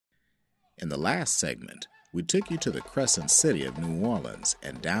In the last segment, we took you to the crescent city of New Orleans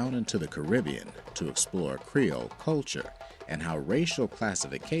and down into the Caribbean to explore Creole culture and how racial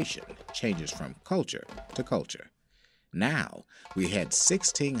classification changes from culture to culture. Now, we head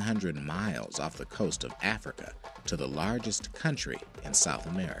 1,600 miles off the coast of Africa to the largest country in South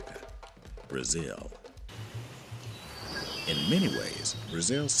America, Brazil. In many ways,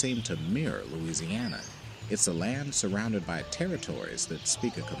 Brazil seemed to mirror Louisiana. It's a land surrounded by territories that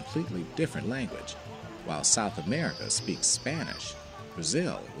speak a completely different language. While South America speaks Spanish,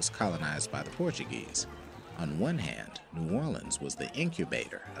 Brazil was colonized by the Portuguese. On one hand, New Orleans was the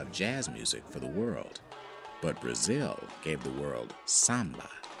incubator of jazz music for the world, but Brazil gave the world samba.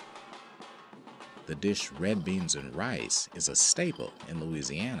 The dish red beans and rice is a staple in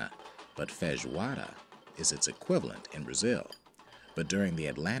Louisiana, but feijoada is its equivalent in Brazil. But during the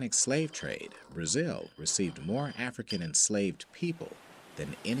Atlantic slave trade, Brazil received more African enslaved people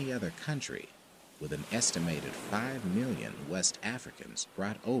than any other country, with an estimated 5 million West Africans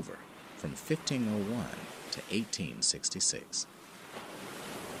brought over from 1501 to 1866.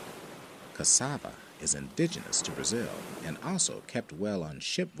 Cassava is indigenous to Brazil and also kept well on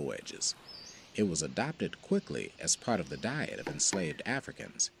ship voyages. It was adopted quickly as part of the diet of enslaved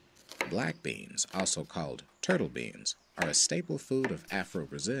Africans. Black beans, also called turtle beans, are a staple food of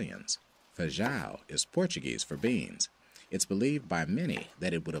Afro-Brazilians. Feijão is Portuguese for beans. It's believed by many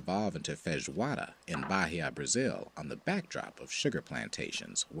that it would evolve into feijoada in Bahia, Brazil, on the backdrop of sugar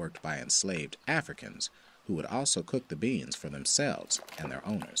plantations worked by enslaved Africans who would also cook the beans for themselves and their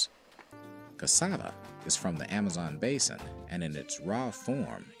owners. Cassava is from the Amazon basin, and in its raw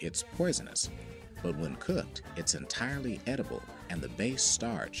form, it's poisonous. But when cooked, it's entirely edible and the base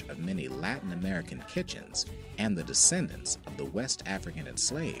starch of many Latin American kitchens and the descendants of the West African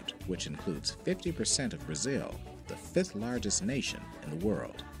enslaved, which includes 50% of Brazil, the 5th largest nation in the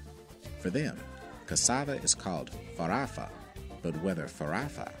world. For them, cassava is called farofa, but whether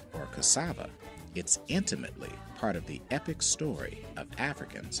farofa or cassava, it's intimately part of the epic story of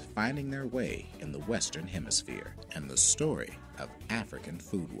Africans finding their way in the Western Hemisphere and the story of African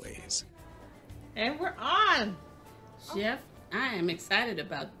foodways. And we're on! Chef, I am excited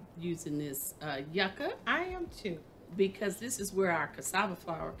about using this yucca. I am too. Because this is where our cassava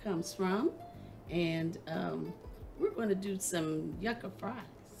flour comes from. And we're going to do some yucca fries.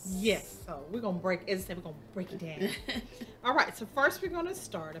 Yes, so we're going to break it down. All right, so first we're going to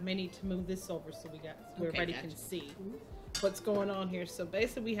start. I may need to move this over so everybody can see what's going on here. So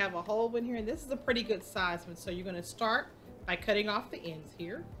basically we have a hole in here, and this is a pretty good size one. So you're going to start by cutting off the ends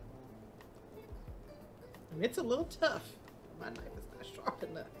here. And it's a little tough. My knife is not sharp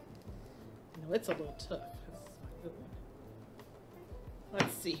enough. No, it's a little tough. This is my good one.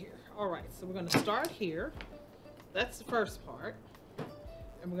 Let's see here. All right, so we're going to start here. That's the first part.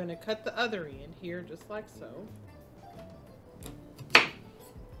 And we're going to cut the other end here just like so.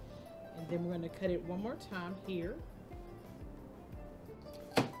 And then we're going to cut it one more time here.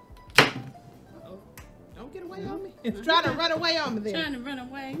 Uh-oh. Don't get away on me. It's trying to run away on me there. Trying to run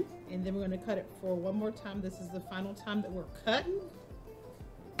away. And then we're going to cut it for one more time. This is the final time that we're cutting.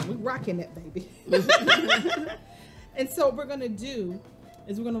 We're rocking it, baby. And so what we're going to do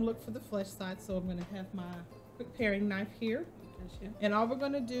is we're going to look for the flesh side. So I'm going to have my quick paring knife here. And all we're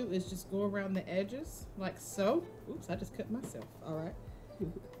going to do is just go around the edges like so. Oops, I just cut myself. All right.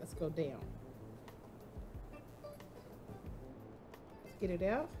 Let's go down. Get it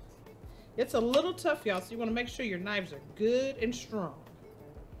out. It's a little tough, y'all, so you want to make sure your knives are good and strong.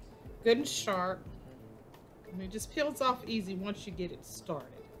 Good and sharp. And it just peels off easy once you get it started.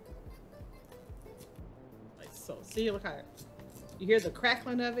 Like so. See, look how you hear the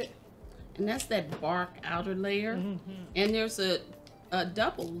crackling of it? And that's that bark outer layer. Mm-hmm. And there's a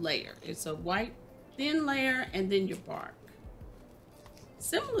double layer. It's a white thin layer and then your bark.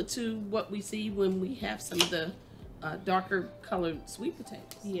 Similar to what we see when we have some of the darker colored sweet potatoes.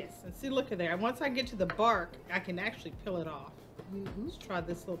 Yes, and see, look at there. And once I get to the bark, I can actually peel it off. Mm-hmm. Let's try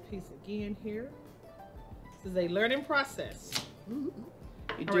this little piece again here. This is a learning process. Mm-hmm.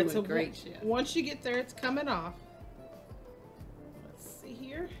 You're All doing right, so great, Chef. Once you get there, it's coming off. Let's see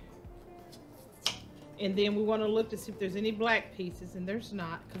here. And then we want to look to see if there's any black pieces, and there's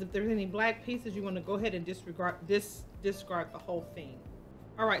not. Because if there's any black pieces, you want to go ahead and discard the whole thing.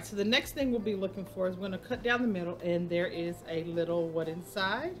 All right, so the next thing we'll be looking for is we're going to cut down the middle, and there is a little what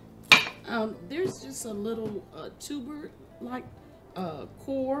inside? There's just a little tuber-like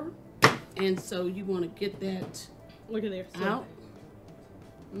core, and so you want to get that Look at there. out.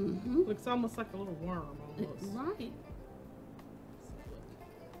 Mm-hmm. Looks almost like a little worm almost. Right.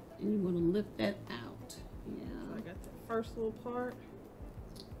 And you want to lift that out. Yeah. So I got the first little part.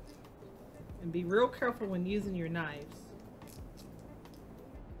 And be real careful when using your knives.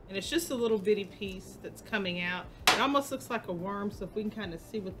 And it's just a little bitty piece that's coming out. It almost looks like a worm, so if we can kind of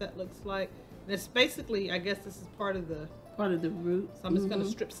see what that looks like. And it's basically, I guess this is part of the root. So I'm just going to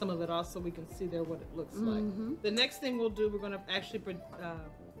strip some of it off so we can see there what it looks like. The next thing we'll do, we're going to actually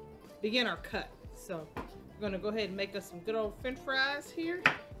begin our cut. So we're going to go ahead and make us some good old French fries here.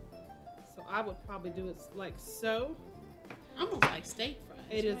 So I would probably do it like so. Almost like steak fries.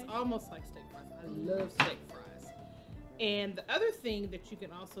 It is almost like steak fries. I love steak fries. And the other thing that you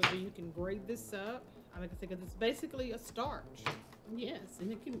can also do, you can grate this up. I like to think it's basically a starch. Yes,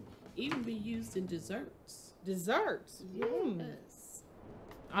 and it can even be used in desserts. Desserts? Yes.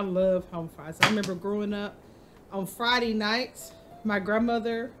 I love home fries. I remember growing up on Friday nights, my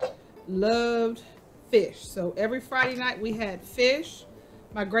grandmother loved fish. So every Friday night we had fish.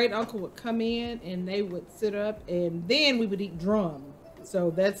 My great uncle would come in and they would sit up and then we would eat drum. So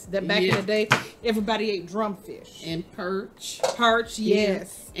that's that back in the day, everybody ate drum fish. And perch. Perch,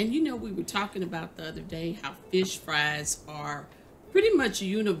 yes. And you know, we were talking about the other day how fish fries are pretty much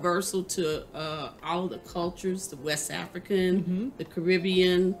universal to all of the cultures, the West African, the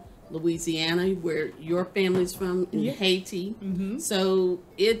Caribbean, Louisiana, where your family's from, in Haiti. So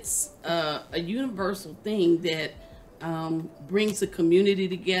it's a universal thing that brings the community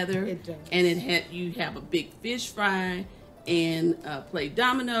together. It does. And you have a big fish fry and play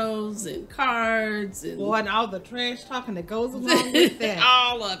dominoes and cards and all the trash talking that goes along with that.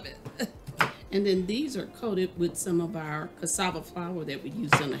 All of it. And then these are coated with some of our cassava flour that we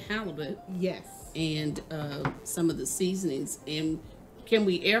use on the halibut. Yes. And some of the seasonings. And can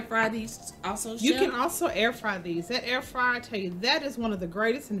we air fry these also, Chef? You can also air fry these. That air fryer, I tell you, that is one of the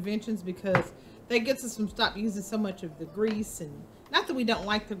greatest inventions because that gets us from stop using so much of the grease. And not that we don't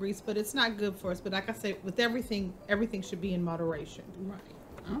like the grease, but it's not good for us. But like I say, with everything should be in moderation. Right.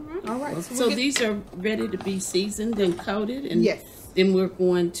 All right. So these are ready to be seasoned and coated. And yes. Then we're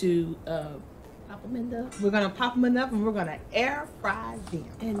going to pop them in the... We're going to pop them in the oven and we're going to air fry them.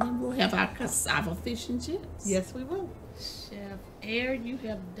 And then we'll have our cassava fish and chips. Yes, we will. Chef Air, you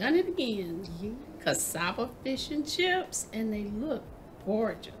have done it again. Cassava fish and chips, and they look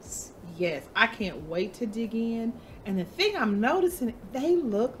gorgeous. Yes, I can't wait to dig in. And the thing I'm noticing, they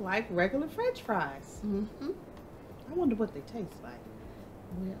look like regular French fries. I wonder what they taste like.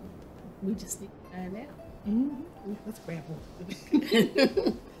 Well, we just need to find out. Let's grab one. Let's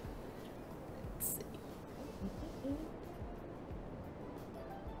see.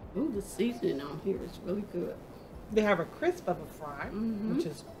 Ooh, the seasoning on here is really good. They have a crisp of a fry, which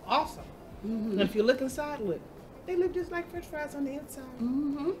is awesome. And if you look inside, look, they look just like French fries on the inside.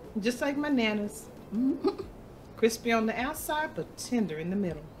 Just like my Nana's. Crispy on the outside, but tender in the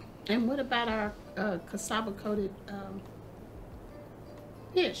middle. And what about our cassava coated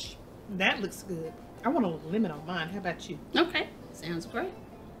fish? That looks good. I want a little lemon on mine. How about you? Okay, sounds great.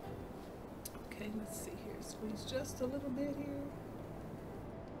 Okay, let's see here. Squeeze just a little bit here.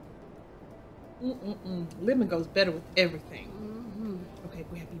 Lemon goes better with everything. Okay,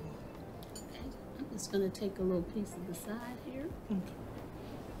 grab you one. Okay, I'm just gonna take a little piece of the side here.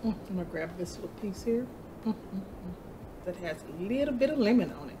 I'm gonna grab this little piece here. That has a little bit of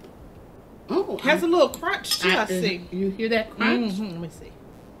lemon on it. Oh, it has a little crunch too. I see. You hear that crunch? Let me see.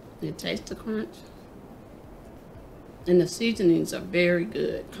 You taste the crunch. And the seasonings are very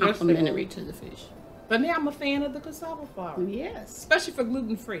good, complementary to the fish. But now I'm a fan of the cassava flour. Yes. Especially for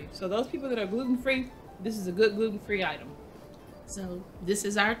gluten-free. So those people that are gluten-free, this is a good gluten-free item. So this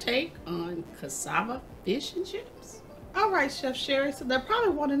is our take on cassava fish and chips. All right, Chef Sherry. So they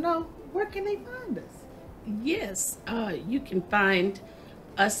probably want to know, where can they find us? Yes, you can find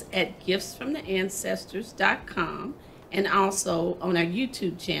us at giftsfromtheancestors.com and also on our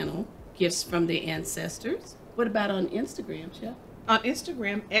YouTube channel, Gifts from the Ancestors. What about on Instagram, Chef? On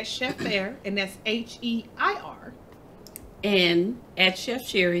Instagram at Chef Air, and that's H-E-I-R. And at Chef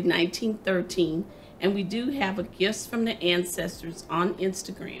Sherry 1913. And we do have a Gifts from the Ancestors on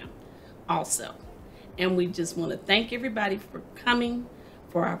Instagram also. And we just want to thank everybody for coming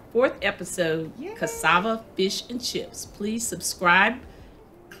for our 4th episode, Cassava Fish and Chips. Please subscribe,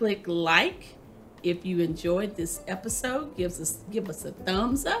 click like. If you enjoyed this episode, give us a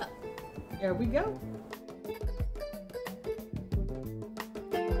thumbs up. There we go.